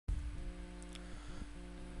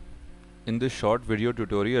In this short video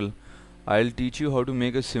tutorial, I'll teach you how to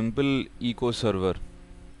make a simple echo server.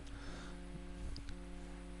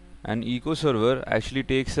 An echo server actually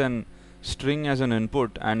takes an string as an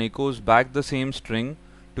input and echoes back the same string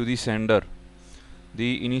to the sender.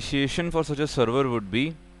 The initiation for such a server would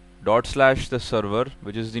be /the server,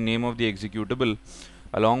 which is the name of the executable,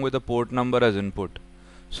 along with a port number as input.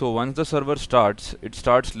 So once the server starts, it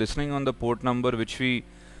starts listening on the port number which we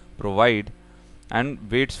provide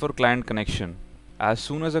and waits for client connection. As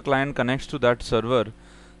soon as a client connects to that server,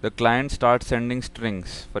 the client starts sending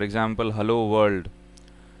strings, for example, hello world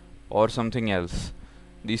or something else.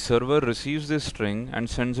 The server receives this string and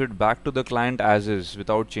sends it back to the client as is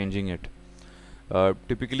without changing it,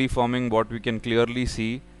 typically forming what we can clearly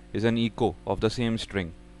see is an echo of the same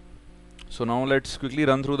string. So now let's quickly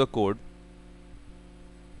run through the code.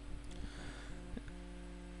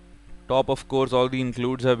 Top, of course, all the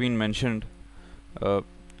includes have been mentioned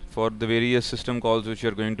for the various system calls which you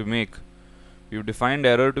are going to make. We've defined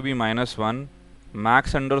error to be -1,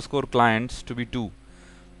 max underscore clients to be 2.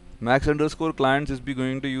 Max underscore clients is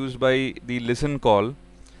going to be used by the listen call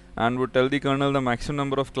and would tell the kernel the maximum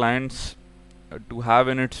number of clients to have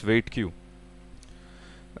in its wait queue.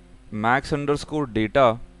 Max underscore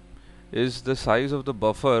data is the size of the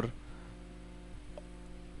buffer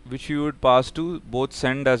which you would pass to both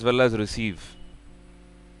send as well as receive.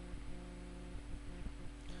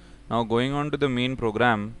 Now going on to the main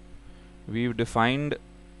program, we've defined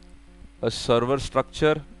a server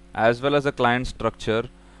structure as well as a client structure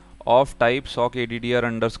of type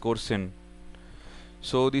sock_addr_sin.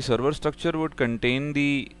 So the server structure would contain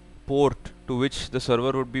the port to which the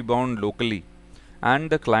server would be bound locally, and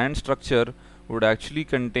the client structure would actually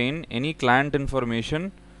contain any client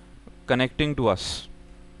information connecting to us.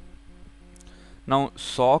 Now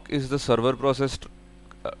sock is the server process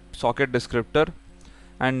socket descriptor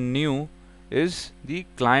and new is the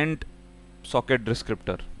client socket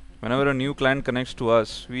descriptor. Whenever a new client connects to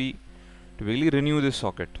us, we typically renew this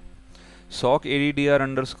socket.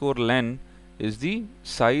 sock_addr_len is the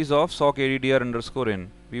size of sock_addr_in.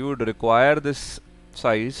 We would require this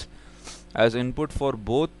size as input for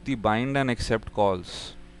both the bind and accept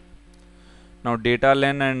calls. Now data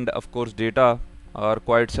len and of course data are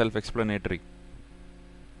quite self-explanatory.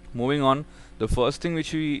 Moving on, the first thing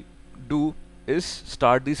which we do is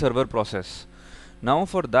start the server process. Now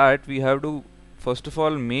for that we have to first of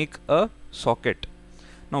all make a socket.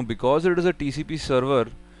 Now because it is a TCP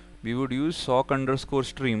server, we would use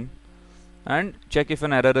sock_stream and check if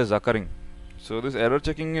an error is occurring. So this error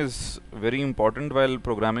checking is very important while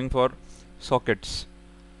programming for sockets.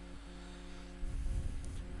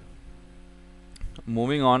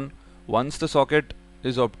 Moving on, once the socket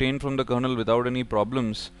is obtained from the kernel without any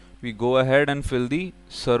problems, we go ahead and fill the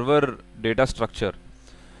server data structure.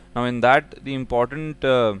 Now in that, the important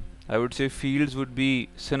I would say fields would be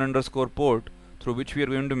sin_port, through which we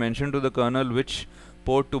are going to mention to the kernel which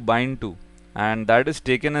port to bind to, and that is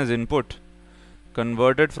taken as input,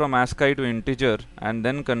 converted from ASCII to integer, and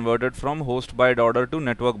then converted from host byte order to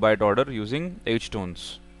network byte order using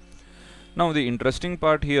htones. Now the interesting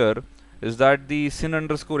part here is that the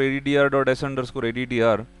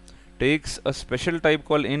sin_addr.s_addr takes a special type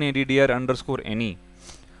called inaddr_any.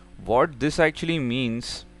 What this actually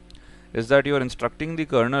means is that you are instructing the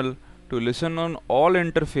kernel to listen on all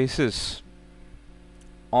interfaces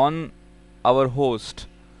on our host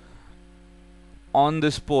on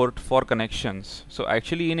this port for connections. So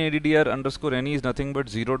actually inaddr_any is nothing but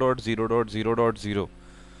 0.0.0.0,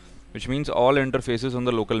 which means all interfaces on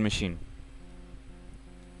the local machine.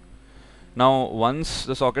 Now once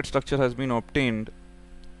the socket structure has been obtained,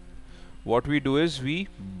 what we do is we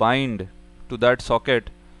bind to that socket,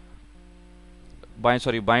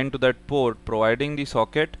 bind to that port, providing the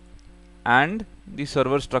socket and the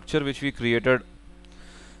server structure which we created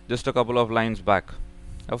just a couple of lines back.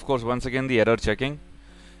 Of course, once again the error checking.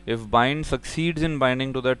 If bind succeeds in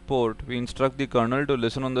binding to that port, we instruct the kernel to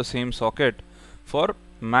listen on the same socket for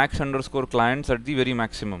max_clients at the very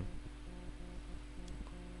maximum.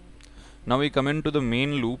 Now we come into the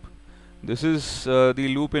main loop. This is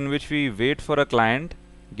the loop in which we wait for a client,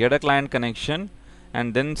 get a client connection,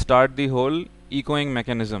 and then start the whole echoing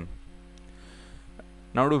mechanism.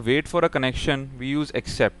 Now to wait for a connection, we use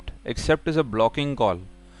accept. Accept is a blocking call.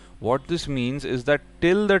 What this means is that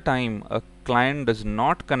till the time a client does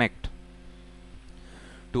not connect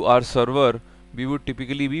to our server, we would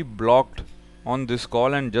typically be blocked on this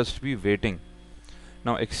call and just be waiting.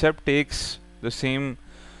 Now accept takes the same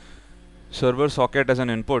server socket as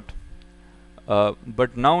an input,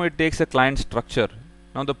 but now it takes a client structure.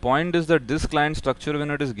 Now the point is that this client structure,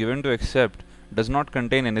 when it is given to accept, does not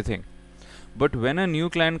contain anything. But when a new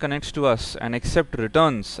client connects to us and accept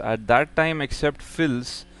returns, at that time accept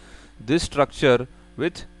fills this structure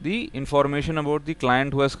with the information about the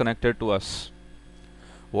client who has connected to us.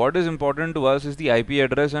 What is important to us is the IP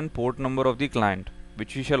address and port number of the client,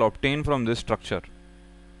 which we shall obtain from this structure.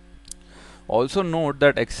 Also note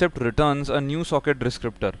that accept returns a new socket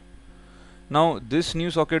descriptor. Now this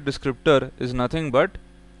new socket descriptor is nothing but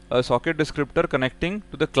a socket descriptor connecting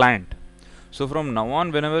to the client. So from now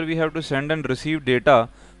on, whenever we have to send and receive data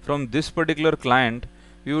from this particular client,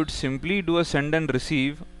 we would simply do a send and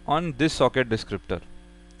receive on this socket descriptor.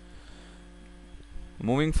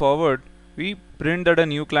 Moving forward, we print that a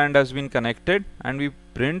new client has been connected, and we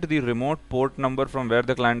print the remote port number from where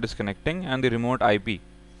the client is connecting and the remote IP.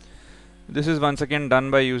 This is once again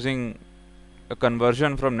done by using a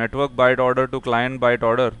conversion from network byte order to client byte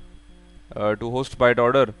order to host byte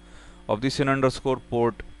order of the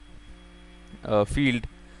SYN_port field,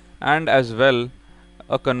 and as well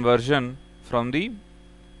a conversion from the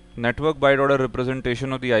network byte order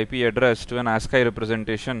representation of the IP address to an ASCII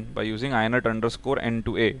representation by using INET_N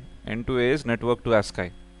to A. N to A is network to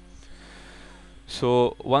ASCII.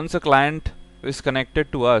 So once a client is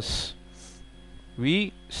connected to us,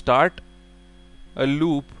 we start a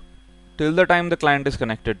loop till the time the client is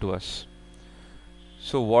connected to us.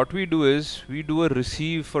 So what we do is we do a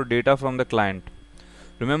receive for data from the client.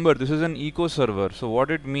 Remember, this is an echo server, so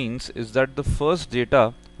what it means is that the first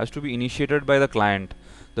data has to be initiated by the client.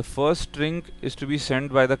 The first string is to be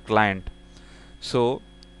sent by the client. So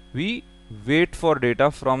we wait for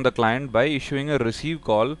data from the client by issuing a receive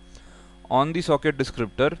call on the socket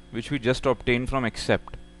descriptor which we just obtained from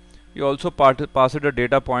accept. We also pass it a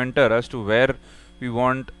data pointer as to where we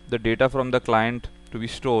want the data from the client to be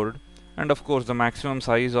stored, and of course the maximum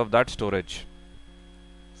size of that storage.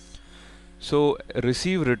 So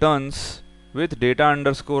receive returns with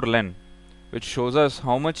data_len, which shows us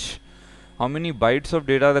how many bytes of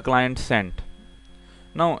data the client sent.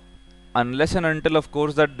 Now unless and until of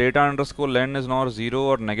course that data_len is not 0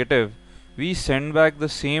 or negative, we send back the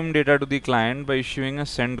same data to the client by issuing a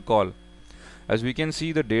send call. As we can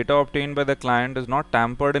see, the data obtained by the client is not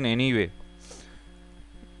tampered in any way.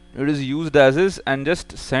 It is used as is and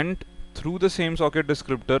just sent through the same socket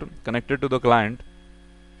descriptor connected to the client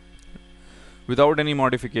without any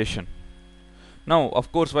modification. Now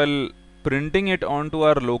of course, while printing it onto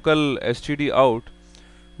our local std out,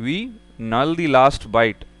 we null the last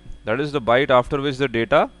byte, that is the byte after which the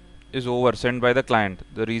data is over sent by the client.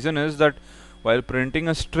 The reason is that while printing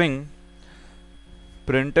a string,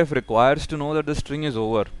 printf requires to know that the string is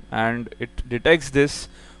over, and it detects this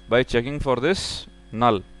by checking for this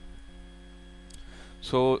null.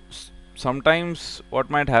 So sometimes what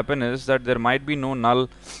might happen is that there might be no null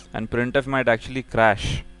and printf might actually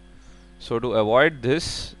crash. So to avoid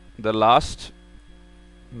this, the last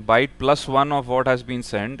byte plus 1 of what has been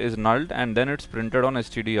sent is nulled, and then it's printed on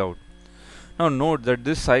std out. Now note that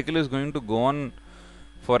this cycle is going to go on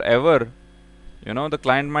forever. You know, the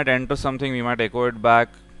client might enter something, we might echo it back,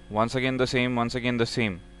 once again the same, once again the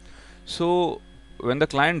same. So when the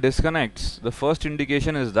client disconnects, the first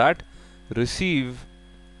indication is that receive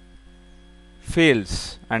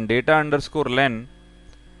fails and data_len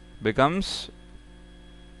becomes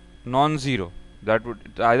non-zero. That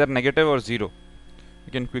would either negative or 0.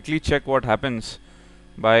 You can quickly check what happens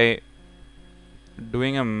by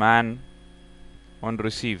doing a man on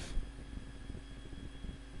receive.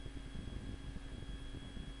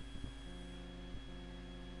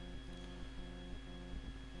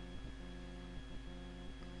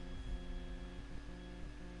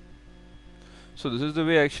 So this is the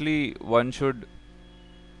way actually one should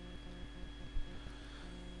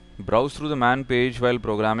browse through the man page while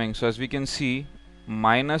programming. So as we can see,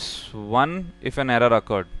 -1 if an error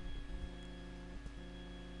occurred.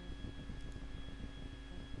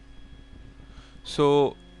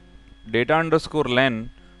 So data_len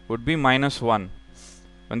would be -1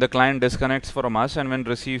 when the client disconnects from us and when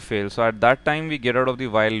receive fails. So at that time we get out of the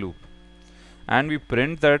while loop and we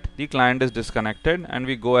print that the client is disconnected, and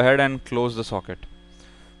we go ahead and close the socket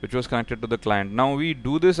which was connected to the client. Now we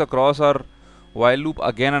do this across our while loop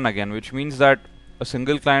again and again, which means that a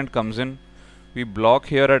single client comes in, we block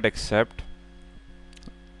here at accept.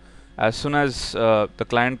 As soon as the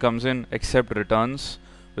client comes in, accept returns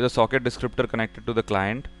with a socket descriptor connected to the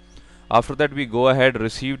client. After that we go ahead,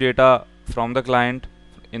 receive data from the client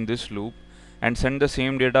in this loop and send the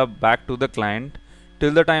same data back to the client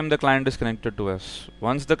till the time the client is connected to us.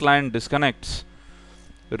 Once the client disconnects,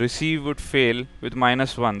 receive would fail with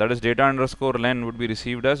 -1, that is data_len would be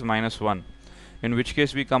received as -1, in which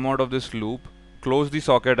case we come out of this loop, close the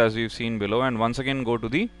socket as we've seen below, and once again go to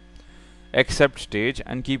the accept stage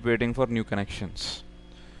and keep waiting for new connections.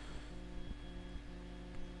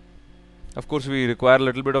 Of course, we require a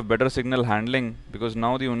little bit of better signal handling, because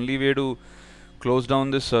now the only way to close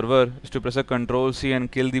down this server is to press a Control C and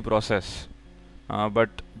kill the process. But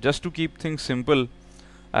just to keep things simple,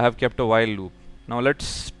 I have kept a while loop. Now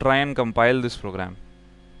let's try and compile this program.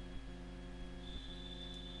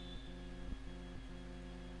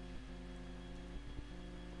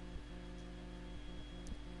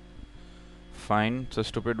 Fine, it's a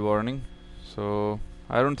stupid warning. So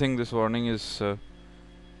I don't think this warning is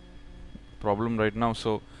problem right now.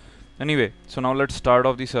 So anyway, so now let's start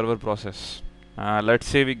off the server process. Let's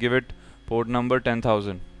say we give it port number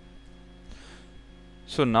 10,000.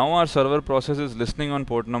 So now our server process is listening on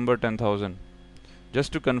port number 10,000.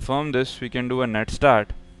 Just to confirm this, we can do a net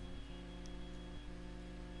start,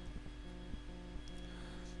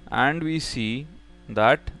 and we see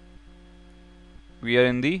that we are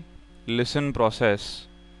in the listen process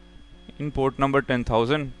in port number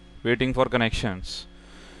 10,000, waiting for connections.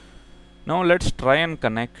 Now let's try and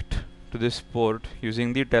connect to this port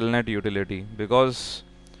using the telnet utility. Because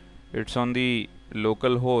it's on the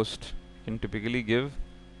local host, you can typically give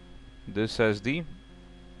this as the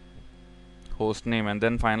host name and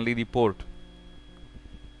then finally the port.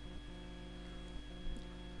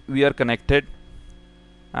 We are connected,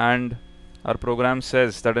 and our program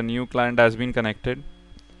says that a new client has been connected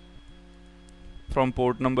from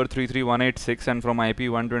port number 33186 and from IP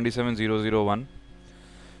 127.0.0.1.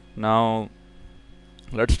 Now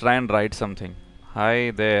let's try and write something.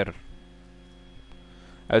 Hi there.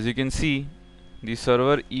 As you can see, the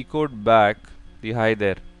server echoed back the hi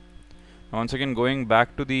there. Now once again, going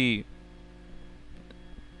back to the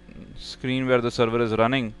screen where the server is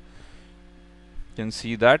running, you can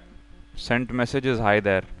see that sent message is hi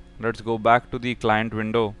there. Let's go back to the client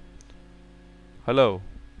window. Hello.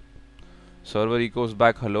 Server echoes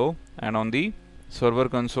back hello, and on the server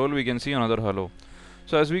console we can see another hello.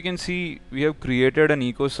 So as we can see, we have created an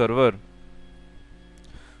echo server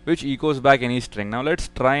which echoes back any string. Now let's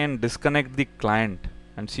try and disconnect the client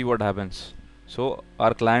and see what happens. So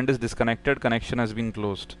our client is disconnected, connection has been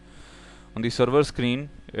closed. On the server screen,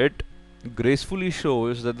 it gracefully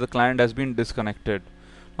shows that the client has been disconnected.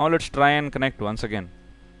 Now let's try and connect once again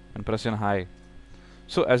and press in hi.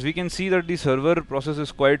 So as we can see that the server process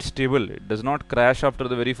is quite stable. It does not crash after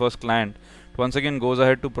the very first client. It once again goes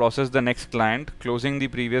ahead to process the next client, closing the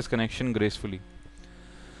previous connection gracefully.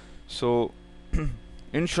 So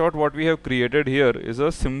in short, what we have created here is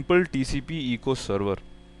a simple TCP echo server.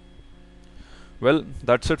 Well,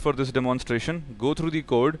 that's it for this demonstration. Go through the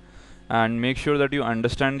code and make sure that you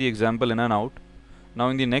understand the example in and out. Now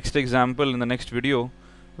in the next example, in the next video,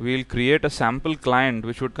 we'll create a sample client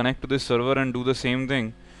which would connect to this server and do the same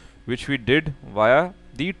thing which we did via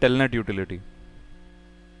the telnet utility.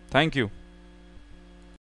 Thank you.